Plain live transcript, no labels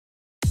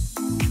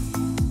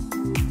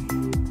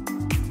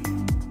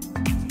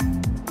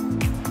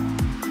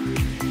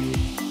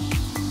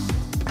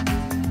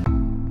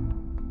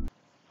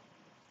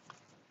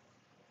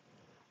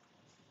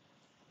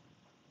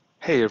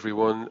Hey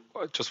everyone,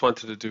 I just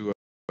wanted to do a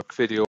quick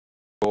video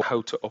on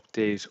how to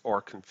update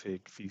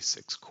rConfig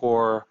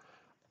V6Core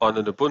on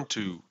an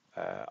Ubuntu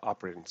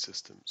operating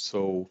system.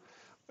 So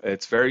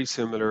it's very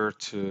similar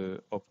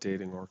to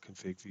updating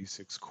rConfig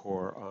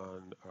V6Core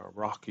on a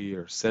Rocky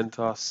or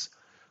CentOS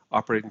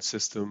operating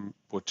system,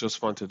 but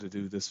just wanted to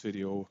do this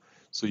video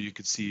so you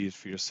could see it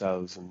for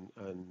yourselves and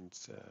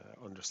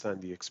understand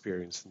the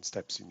experience and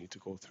steps you need to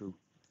go through.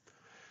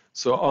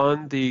 So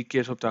on the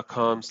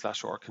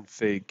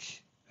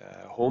github.com/rconfig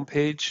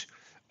homepage,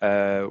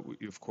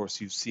 of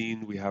course you've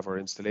seen we have our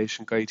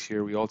installation guide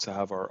here. We also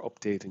have our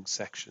updating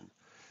section.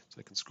 So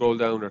I can scroll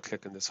down or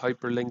click on this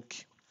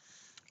hyperlink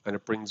and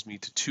it brings me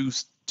to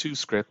two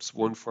scripts,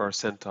 one for our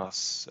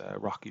CentOS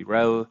Rocky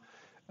RHEL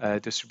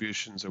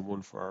distributions and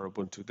one for our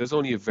Ubuntu. There's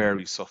only a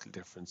very subtle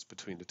difference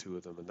between the two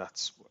of them, and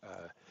that's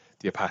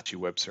the Apache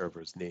web server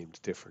is named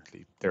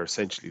differently. They're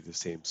essentially the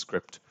same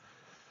script.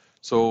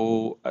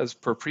 So as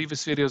per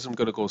previous videos, I'm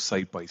going to go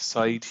side by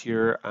side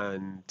here,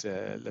 and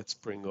let's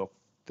bring up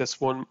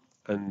this one.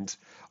 And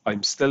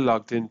I'm still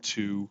logged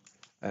into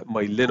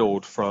my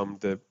Linode from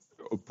the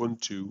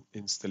Ubuntu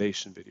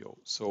installation video.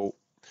 So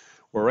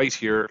we're right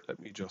here. Let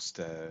me just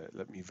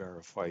let me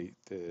verify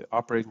the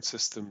operating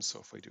system. So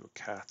if I do a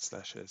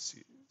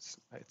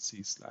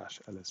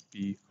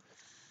cat/etc/lsb,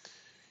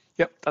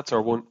 yep, that's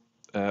our one,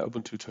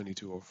 Ubuntu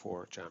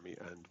 22.04 Jammy,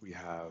 and we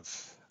have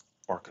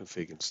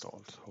rconfig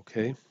installed.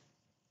 Okay.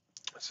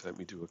 So let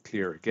me do a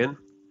clear again.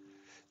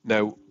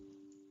 Now,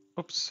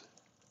 oops.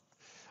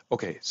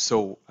 Okay,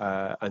 so,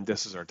 and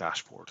this is our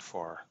dashboard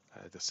for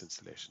this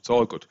installation. It's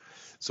all good.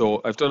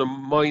 So I've done a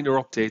minor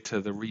update to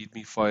the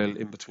README file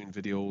in between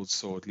videos,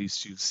 so at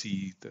least you'll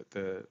see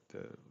the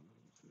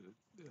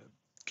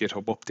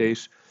GitHub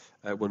update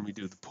when we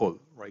do the pull,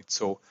 right?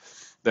 So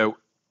now,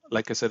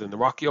 like I said in the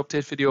Rocky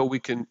update video,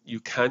 you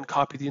can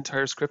copy the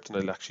entire script, and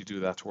I'll actually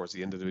do that towards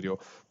the end of the video.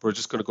 But we're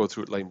just going to go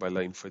through it line by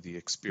line for the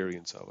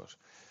experience of it.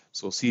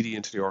 So cd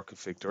into the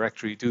rconfig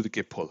directory, do the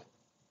git pull.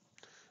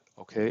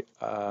 Okay,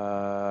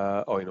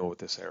 oh, I know what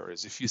this error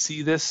is. If you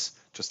see this,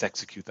 just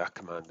execute that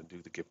command and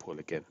do the git pull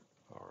again.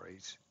 All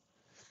right.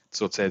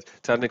 So it says,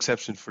 to add an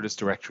exception for this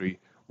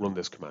directory, run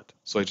this command.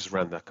 So I just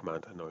ran that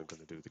command, and now I'm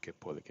going to do the git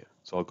pull again.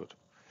 It's all good.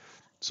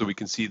 So we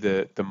can see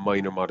the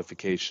minor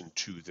modification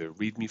to the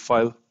README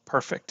file.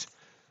 Perfect.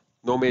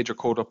 No major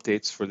code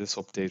updates for this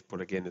update,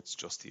 but again, it's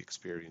just the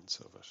experience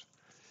of it.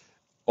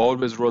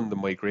 Always run the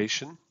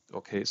migration.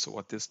 Okay, so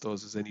what this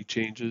does is any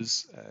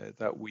changes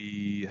that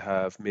we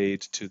have made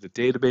to the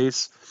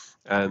database,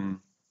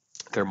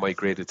 they're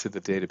migrated to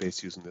the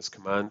database using this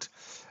command.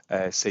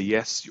 Say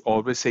yes, you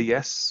always say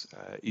yes,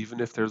 even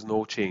if there's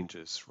no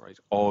changes, right?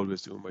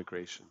 Always do a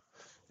migration.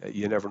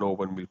 You never know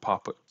when we'll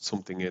pop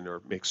something in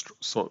or make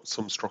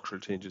some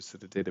structural changes to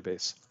the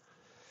database.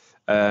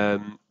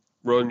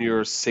 Run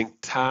your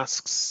sync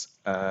tasks,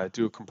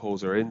 do a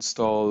composer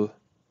install.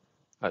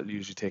 That'll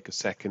usually take a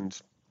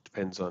second.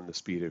 Depends on the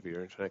speed of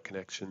your internet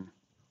connection.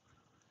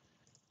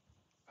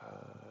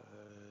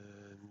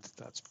 And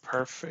that's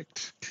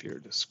perfect.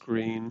 Clear the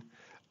screen.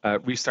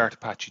 Restart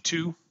Apache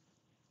 2.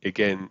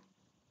 Again,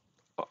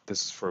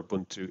 this is for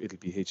Ubuntu. It'll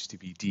be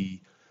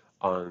HTTPD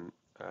on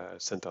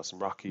CentOS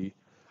and Rocky.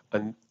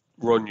 And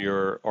run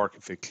your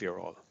rconfig clear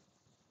all.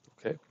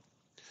 Okay.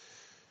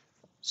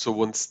 So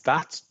once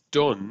that's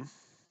done,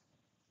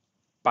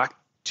 back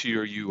to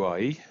your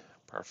UI.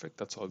 Perfect.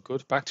 That's all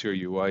good. Back to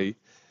your UI.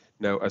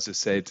 Now, as I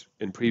said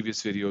in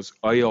previous videos,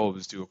 I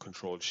always do a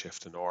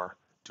Control-Shift and R,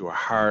 do a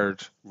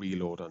hard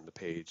reload on the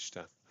page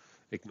that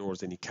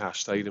ignores any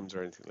cached items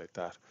or anything like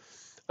that.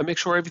 And make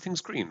sure everything's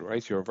green,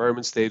 right? Your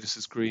environment status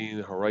is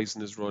green,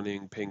 Horizon is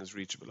running, ping is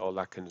reachable, all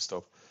that kind of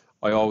stuff.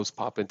 I always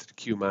pop into the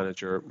queue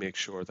manager, make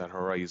sure that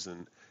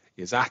Horizon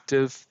is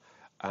active,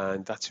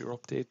 and that's your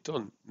update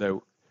done.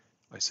 Now,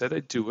 I said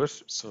I'd do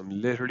it, so I'm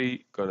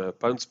literally gonna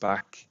bounce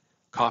back,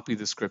 copy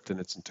the script in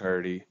its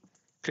entirety,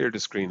 clear the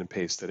screen and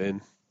paste it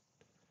in.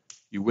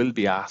 You will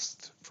be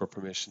asked for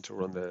permission to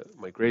run the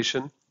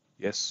migration.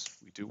 Yes,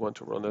 we do want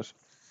to run it.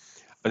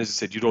 And as I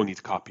said, you don't need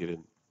to copy it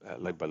in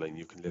line by line.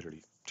 You can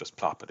literally just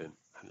plop it in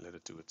and let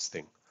it do its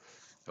thing.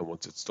 And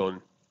once it's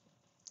done,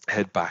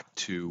 head back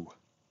to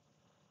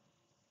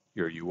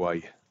your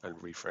UI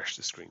and refresh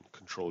the screen.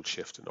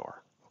 Control-Shift and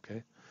R.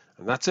 Okay,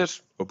 and that's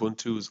it.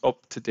 Ubuntu is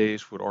up to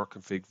date with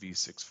rConfig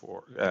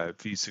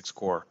V6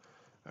 Core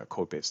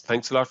code base.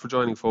 Thanks a lot for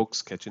joining,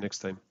 folks. Catch you next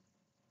time.